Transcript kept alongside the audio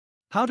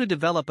How to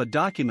develop a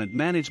document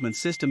management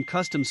system,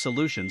 custom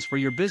solutions for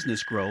your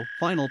business grow,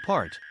 final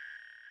part.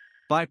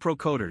 By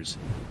ProCoders.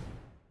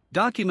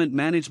 Document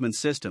Management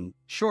System,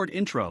 short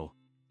intro.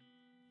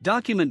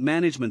 Document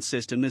management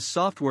system is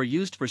software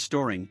used for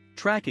storing,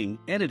 tracking,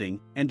 editing,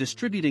 and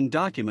distributing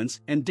documents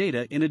and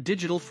data in a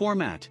digital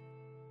format.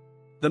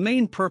 The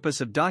main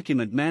purpose of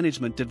document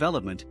management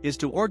development is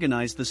to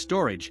organize the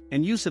storage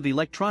and use of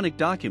electronic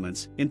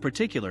documents, in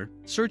particular,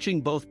 searching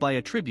both by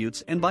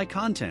attributes and by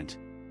content.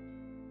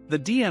 The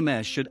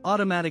DMS should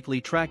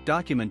automatically track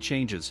document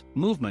changes,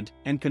 movement,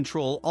 and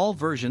control all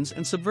versions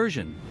and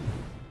subversion.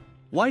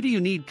 Why do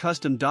you need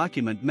custom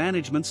document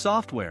management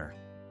software?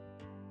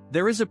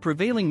 There is a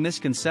prevailing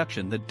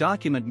misconception that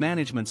document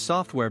management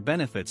software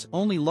benefits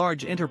only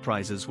large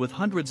enterprises with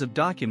hundreds of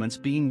documents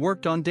being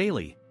worked on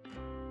daily.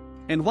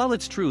 And while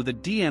it's true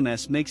that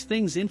DMS makes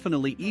things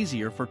infinitely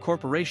easier for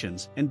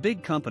corporations and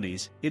big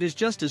companies, it is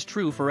just as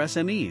true for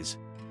SMEs.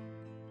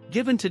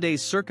 Given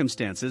today's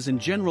circumstances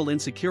and general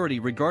insecurity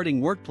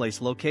regarding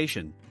workplace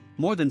location,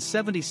 more than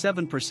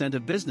 77%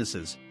 of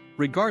businesses,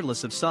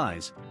 regardless of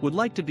size, would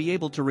like to be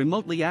able to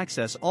remotely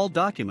access all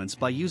documents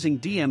by using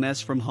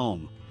DMS from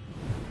home.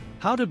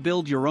 How to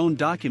build your own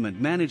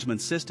document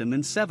management system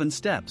in 7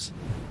 steps.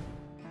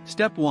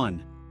 Step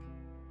 1.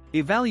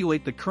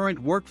 Evaluate the current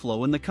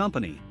workflow in the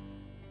company.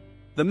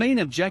 The main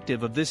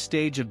objective of this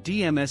stage of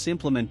DMS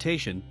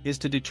implementation is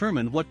to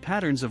determine what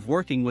patterns of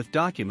working with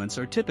documents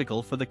are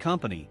typical for the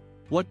company,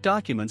 what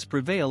documents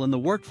prevail in the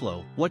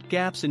workflow, what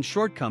gaps and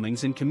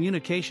shortcomings in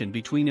communication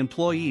between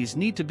employees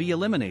need to be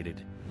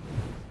eliminated.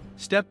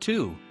 Step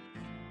 2.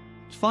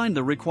 Find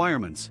the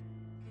requirements.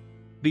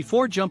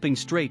 Before jumping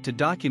straight to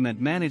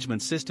document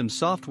management system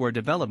software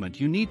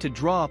development, you need to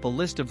draw up a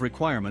list of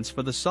requirements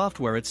for the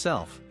software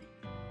itself.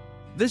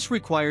 This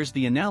requires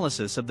the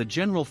analysis of the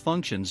general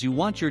functions you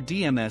want your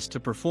DMS to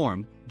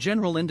perform,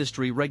 general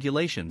industry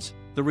regulations,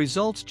 the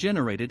results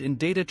generated in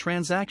data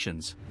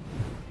transactions.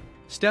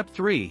 Step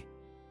 3.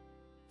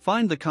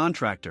 Find the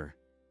contractor.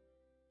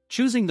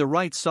 Choosing the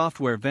right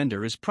software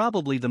vendor is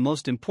probably the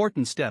most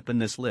important step in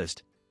this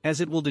list,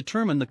 as it will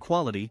determine the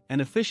quality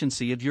and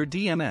efficiency of your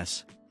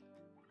DMS.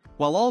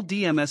 While all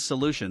DMS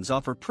solutions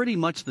offer pretty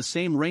much the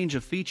same range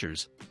of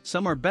features,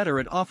 some are better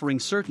at offering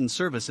certain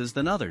services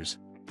than others.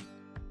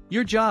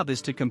 Your job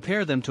is to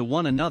compare them to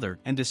one another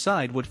and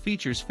decide what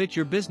features fit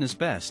your business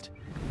best.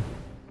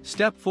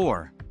 Step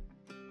 4.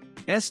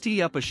 Set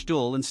up a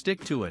stool and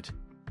stick to it.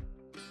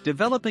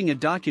 Developing a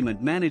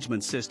document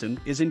management system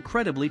is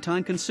incredibly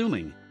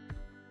time-consuming.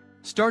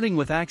 Starting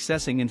with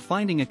accessing and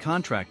finding a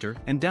contractor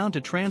and down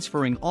to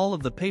transferring all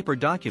of the paper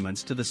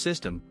documents to the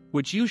system,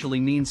 which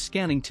usually means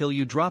scanning till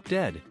you drop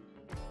dead.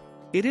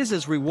 It is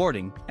as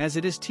rewarding as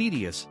it is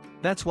tedious,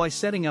 that's why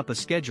setting up a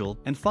schedule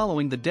and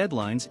following the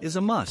deadlines is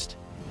a must.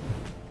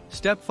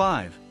 Step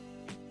 5.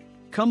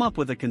 Come up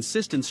with a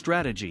consistent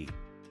strategy.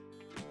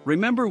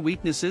 Remember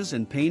weaknesses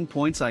and pain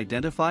points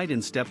identified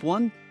in Step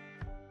 1?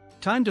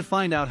 Time to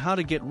find out how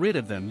to get rid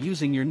of them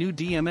using your new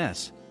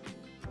DMS.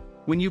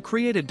 When you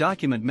create a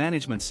document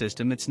management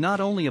system, it's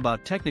not only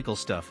about technical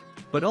stuff,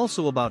 but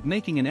also about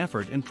making an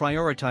effort and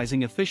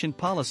prioritizing efficient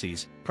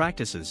policies,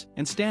 practices,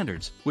 and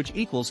standards, which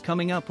equals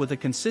coming up with a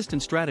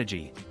consistent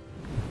strategy.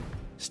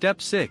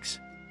 Step 6.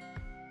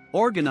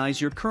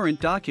 Organize your current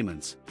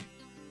documents.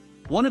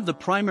 One of the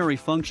primary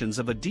functions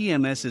of a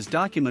DMS is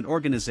document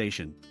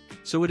organization,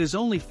 so it is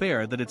only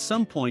fair that at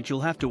some point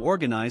you'll have to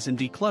organize and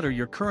declutter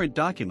your current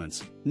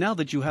documents, now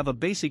that you have a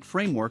basic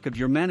framework of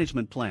your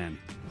management plan.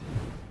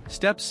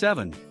 Step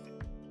 7.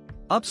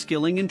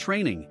 Upskilling and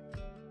training.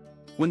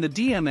 When the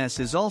DMS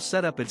is all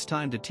set up, it's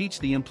time to teach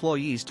the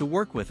employees to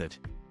work with it.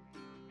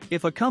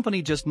 If a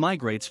company just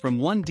migrates from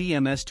one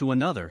DMS to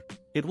another,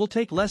 it will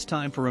take less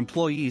time for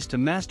employees to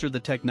master the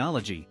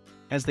technology,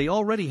 as they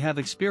already have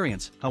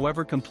experience.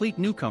 However, complete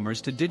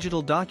newcomers to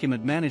digital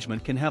document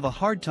management can have a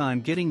hard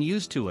time getting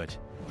used to it.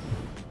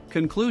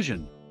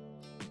 Conclusion.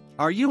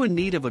 Are you in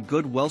need of a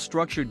good,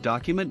 well-structured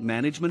document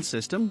management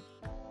system?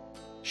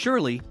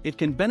 Surely, it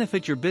can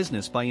benefit your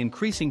business by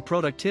increasing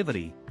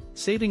productivity,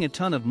 saving a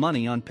ton of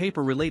money on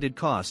paper-related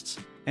costs,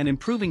 and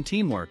improving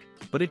teamwork,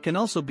 but it can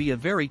also be a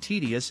very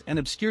tedious and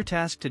obscure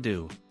task to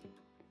do.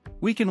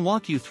 We can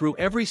walk you through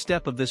every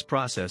step of this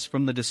process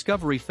from the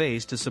discovery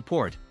phase to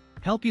support,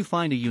 help you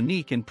find a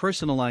unique and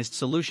personalized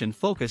solution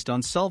focused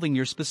on solving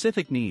your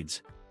specific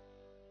needs.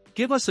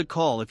 Give us a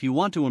call if you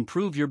want to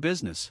improve your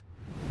business.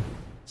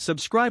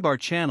 Subscribe our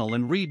channel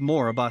and read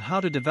more about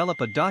how to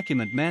develop a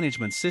document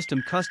management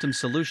system, custom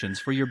solutions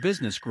for your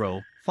business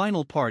grow,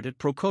 final part at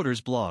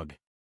ProCoders blog.